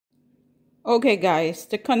Okay guys,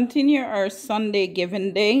 to continue our Sunday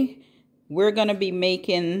giving day, we're going to be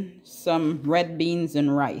making some red beans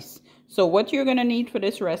and rice. So what you're going to need for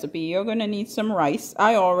this recipe, you're going to need some rice.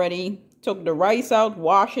 I already took the rice out,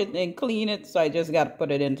 wash it and clean it, so I just got to put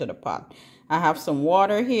it into the pot. I have some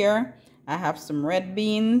water here. I have some red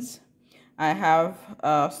beans. I have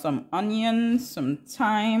some onions, some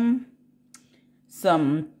thyme,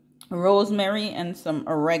 some rosemary, and some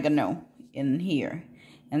oregano in here.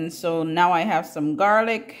 And so now I have some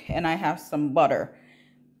garlic and I have some butter.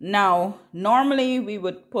 Now, normally we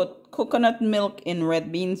would put coconut milk in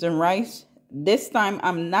red beans and rice. This time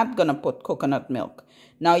I'm not gonna put coconut milk.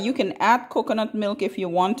 Now you can add coconut milk if you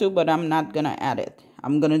want to, but I'm not gonna add it.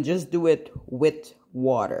 I'm gonna just do it with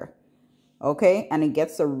water. Okay, and it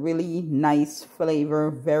gets a really nice flavor,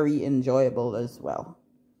 very enjoyable as well.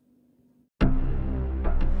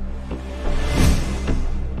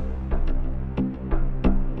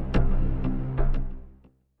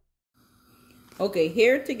 Okay,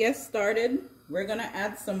 here to get started, we're gonna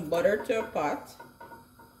add some butter to a pot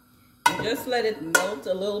and just let it melt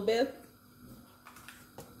a little bit.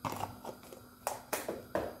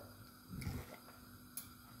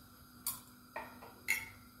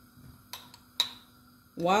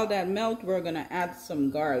 While that melts, we're gonna add some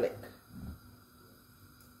garlic.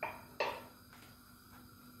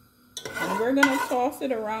 And we're gonna toss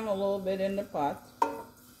it around a little bit in the pot.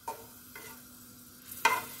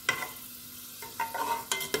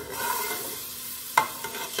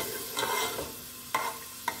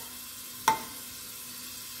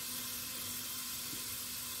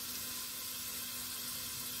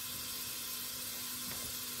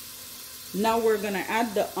 Now we're gonna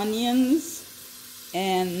add the onions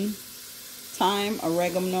and thyme,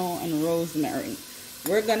 oregano, and rosemary.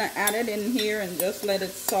 We're gonna add it in here and just let it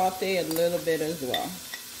saute a little bit as well.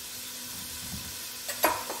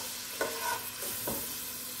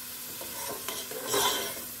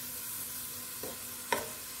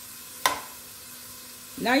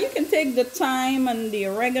 Now you can take the thyme and the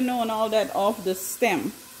oregano and all that off the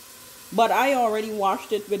stem. But I already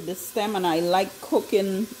washed it with the stem, and I like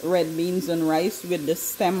cooking red beans and rice with the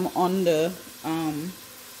stem on the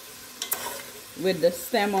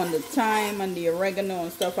thyme and the oregano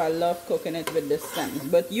and stuff. I love cooking it with the stems.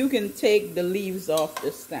 But you can take the leaves off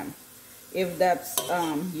the stem if that's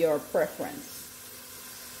your preference.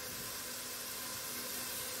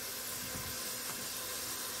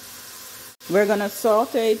 We're gonna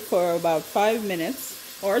saute it for about 5 minutes.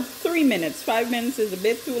 Or 3 minutes. 5 minutes is a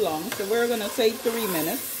bit too long, so we're gonna say 3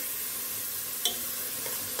 minutes.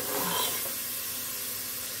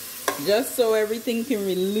 Just so everything can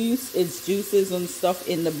release its juices and stuff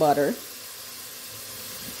in the butter.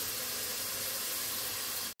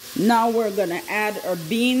 Now we're gonna add our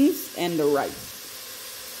beans and the rice.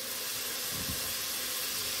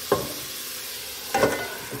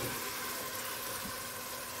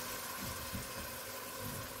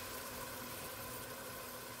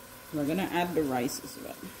 We're gonna add the rice as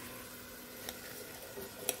well.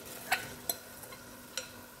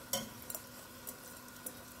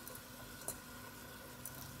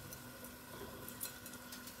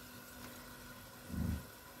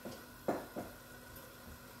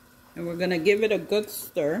 And we're gonna give it a good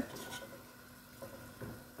stir.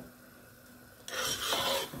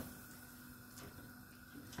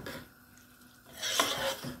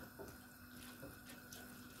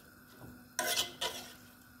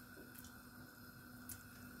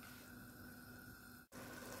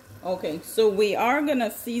 Okay, so we are gonna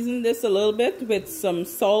season this a little bit with some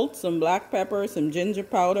salt, some black pepper, some ginger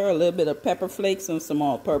powder, a little bit of pepper flakes, and some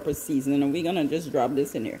all-purpose seasoning. And we're gonna just drop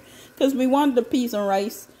this in here because we want the peas and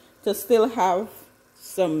rice to still have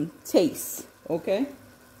some taste. Okay,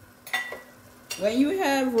 when you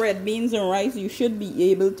have red beans and rice, you should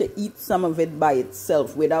be able to eat some of it by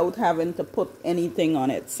itself without having to put anything on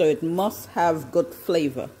it. So it must have good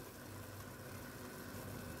flavor.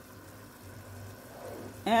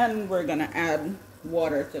 And we're gonna add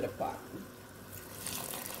water to the pot.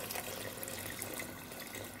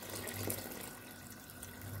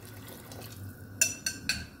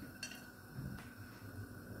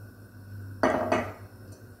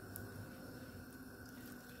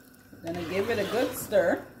 Gonna give it a good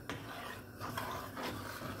stir.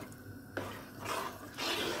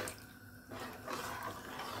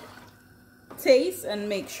 Taste and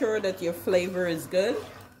make sure that your flavor is good.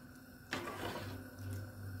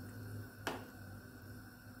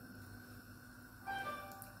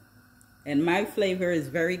 And my flavor is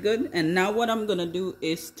very good. And now what I'm gonna do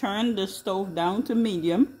is turn the stove down to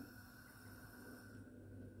medium.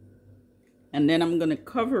 And then I'm gonna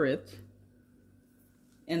cover it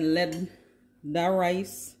and let the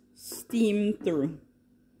rice steam through.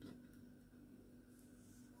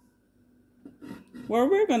 Well,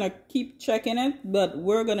 we're gonna keep checking it, but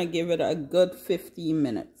we're gonna give it a good 15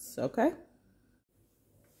 minutes, okay?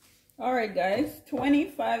 All right, guys,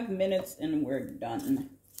 25 minutes and we're done.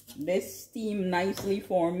 This steamed nicely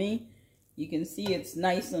for me. You can see it's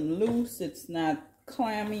nice and loose. It's not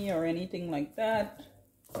clammy or anything like that.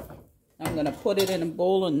 I'm gonna put it in a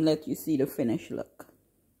bowl and let you see the finished look.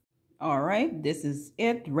 All right, this is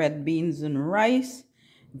it. Red beans and rice.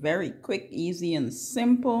 Very quick, easy, and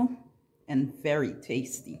simple, and very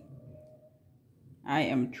tasty. I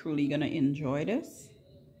am truly gonna enjoy this.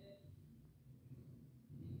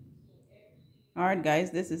 All right,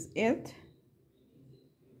 guys, this is it.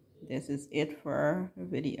 This is it for our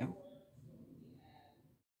video.